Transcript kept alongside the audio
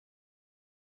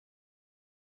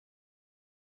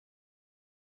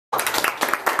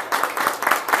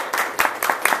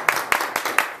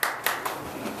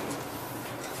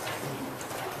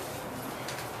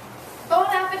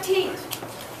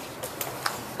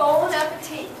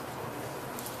Appetit.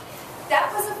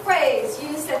 That was a phrase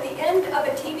used at the end of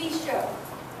a TV show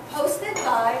hosted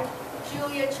by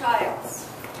Julia Childs.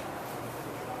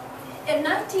 In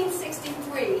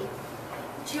 1963,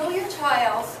 Julia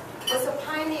Childs was a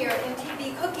pioneer in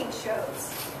TV cooking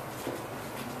shows.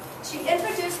 She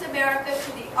introduced America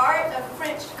to the art of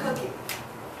French cooking.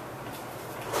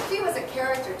 She was a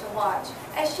character to watch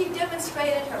as she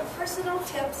demonstrated her personal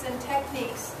tips and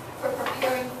techniques for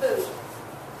preparing food.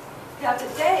 Now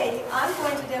today, I'm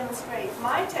going to demonstrate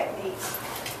my techniques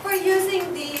for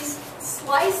using these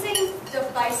slicing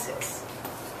devices.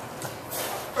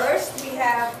 First, we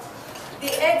have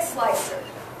the egg slicer.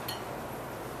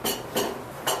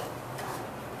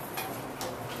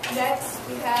 Next,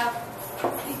 we have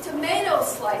the tomato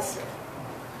slicer.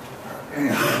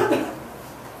 And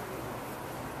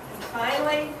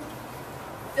finally,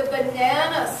 the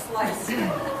banana slicer.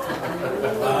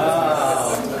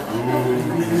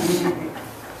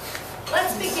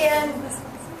 Let's begin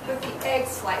with the egg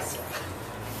slicer.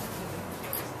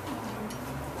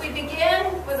 We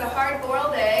begin with a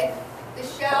hard-boiled egg. The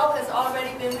shell has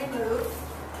already been removed.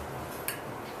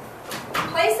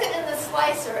 Place it in the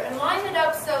slicer and line it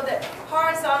up so that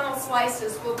horizontal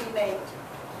slices will be made.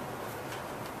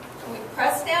 We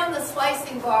press down the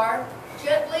slicing bar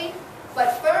gently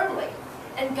but firmly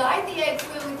and guide the egg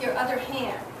through with your other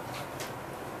hand.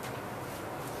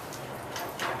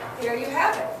 There you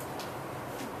have it.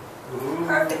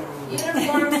 Perfect.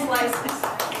 Uniform slices.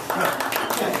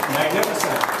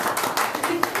 Magnificent.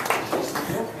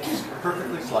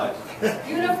 Perfectly sliced.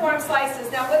 Uniform slices.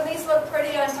 Now, wouldn't these look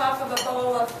pretty on top of a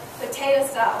bowl of potato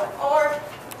salad? Or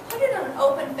put it on an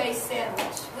open-faced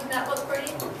sandwich. Wouldn't that look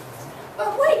pretty?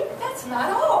 But wait, that's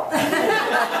not all.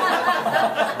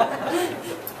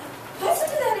 Let's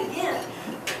do that again.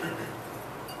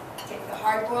 Take the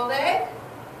hard-boiled egg,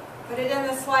 put it in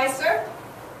the slicer,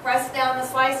 press down the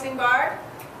slicing bar.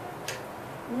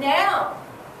 Now,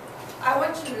 I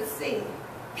want you to see,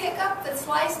 pick up the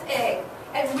sliced egg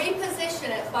and reposition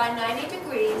it by 90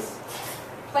 degrees.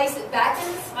 Place it back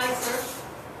in the slicer,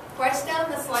 press down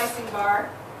the slicing bar,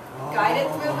 guide it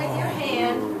through with your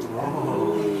hand,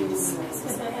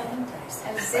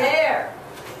 and there.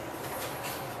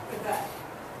 Look at that.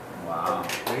 Wow.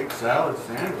 Big salad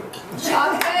sandwich.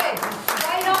 Chopped egg.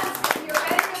 Right on.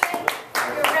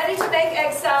 You're ready to make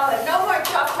egg salad. No more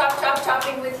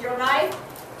chopping with your knife.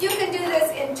 You can do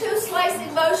this in 2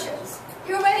 slicing motions.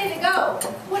 You're ready to go.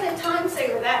 What a time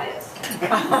saver that is.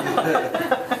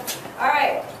 All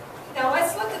right. Now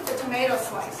let's look at the tomato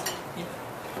slicer.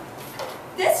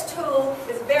 This tool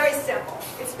is very simple.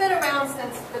 It's been around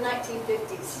since the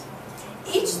 1950s.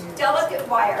 Each delicate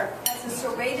wire has a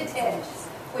serrated edge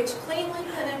which cleanly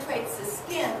penetrates the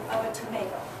skin of a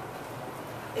tomato.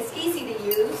 It's easy to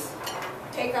use.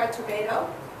 Take our tomato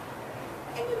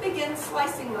and you begin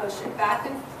slicing motion back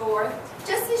and forth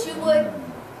just as you would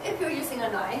if you're using a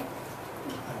knife.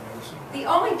 The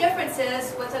only difference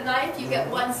is with a knife you get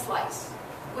 1 slice.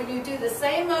 When you do the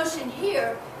same motion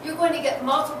here, you're going to get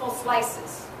multiple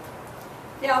slices.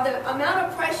 Now the amount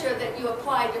of pressure that you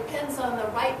apply depends on the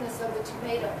ripeness of the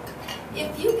tomato.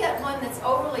 If you get one that's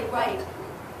overly ripe,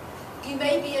 you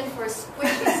may be in for a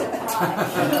squishy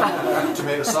surprise.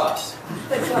 Tomato sauce.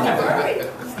 But don't worry,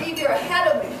 Steve, you're ahead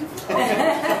of me.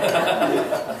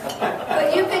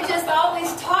 But you can just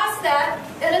always toss that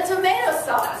in a tomato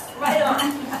sauce, right on.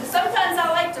 Sometimes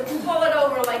I like to pull it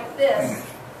over like this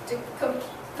to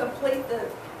complete the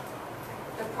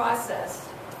process.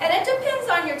 And it depends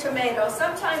on your tomato.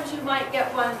 Sometimes you might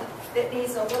get one that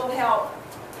needs a little help.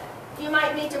 You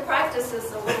might need to practice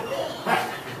this a little bit.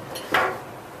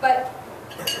 But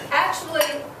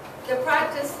actually, the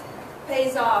practice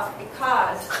pays off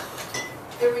because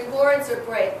the rewards are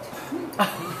great.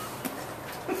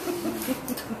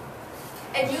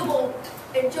 And you will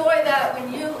enjoy that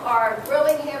when you are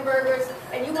grilling hamburgers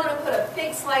and you want to put a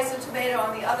big slice of tomato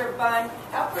on the other bun.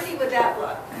 How pretty would that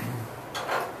look?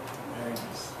 Very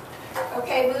nice.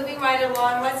 Okay, moving right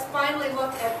along, let's finally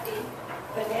look at the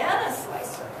banana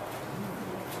slicer.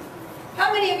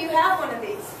 How many of you have one of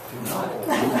these?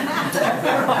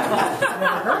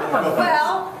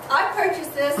 Well, I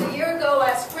purchased this a year ago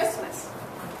last Christmas.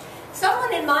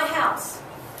 Someone in my house,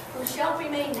 who shall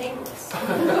remain nameless,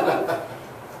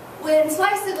 when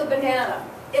slicing a banana,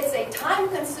 it's a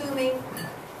time-consuming,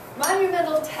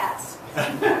 monumental task.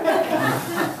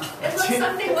 It looks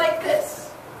something like this.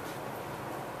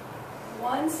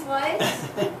 1 slice,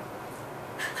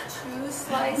 2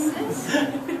 slices,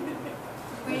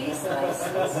 3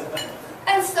 slices,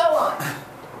 and so on.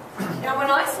 Now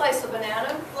when I slice a banana,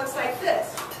 it looks like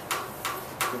this.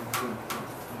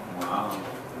 Wow.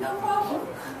 No problem.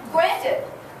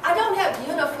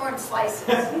 uniform slices.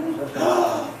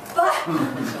 But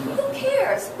who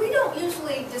cares? We don't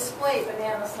usually display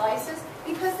banana slices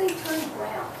because they turn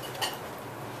brown.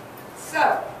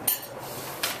 So,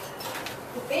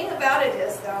 the thing about it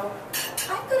is, though,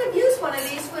 I could have used one of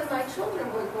these when my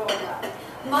children were growing up.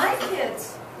 My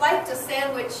kids liked a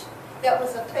sandwich that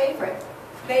was a favorite,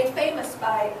 made famous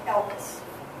by Elvis.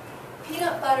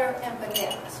 Peanut butter and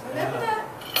bananas. Remember that?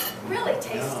 Really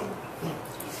tasty.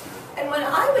 And when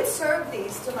I would serve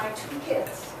these to my two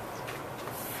kids,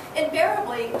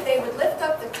 invariably they would lift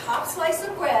up the top slice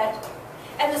of bread,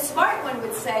 and the smart one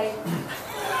would say,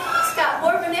 "It's got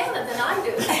more banana than I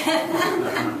do."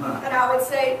 And I would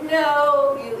say,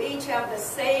 "No, you each have the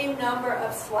same number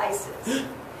of slices."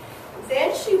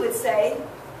 Then she would say,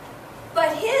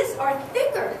 "But his are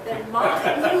thicker than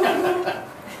mine."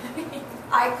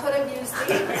 I could have used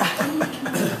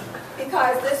these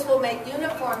because this will make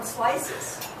uniform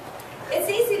slices. It's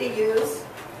easy to use.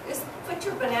 Just put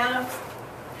your banana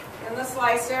in the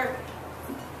slicer,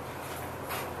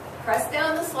 press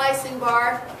down the slicing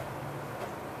bar.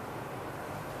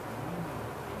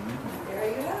 There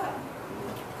you have.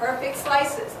 Perfect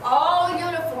slices, all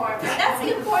uniform. And that's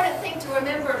the important thing to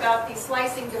remember about these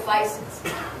slicing devices.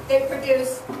 They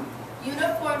produce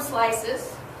uniform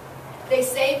slices, they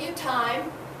save you time,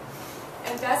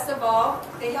 and best of all,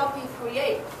 they help you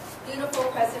create beautiful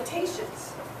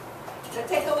presentations. So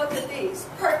take a look at these.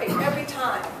 Perfect every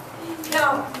time.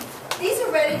 Now, these are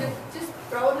ready to just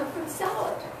throw in a fruit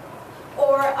salad.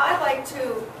 Or I like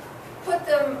to put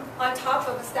them on top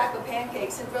of a stack of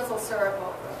pancakes and drizzle syrup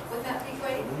over them. Wouldn't that be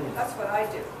great? That's what I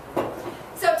do.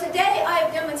 So today I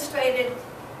have demonstrated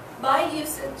my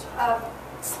usage of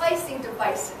slicing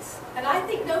devices. And I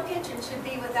think no kitchen should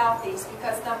be without these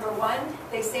because number one,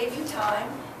 they save you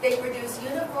time, they produce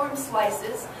uniform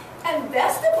slices, and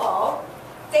best of all,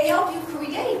 they help you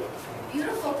create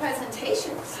beautiful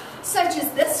presentations, such as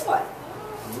this one.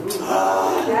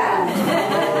 Yeah.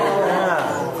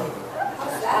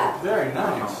 How's that? Very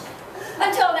nice.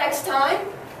 Until next time,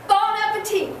 bon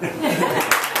appetit!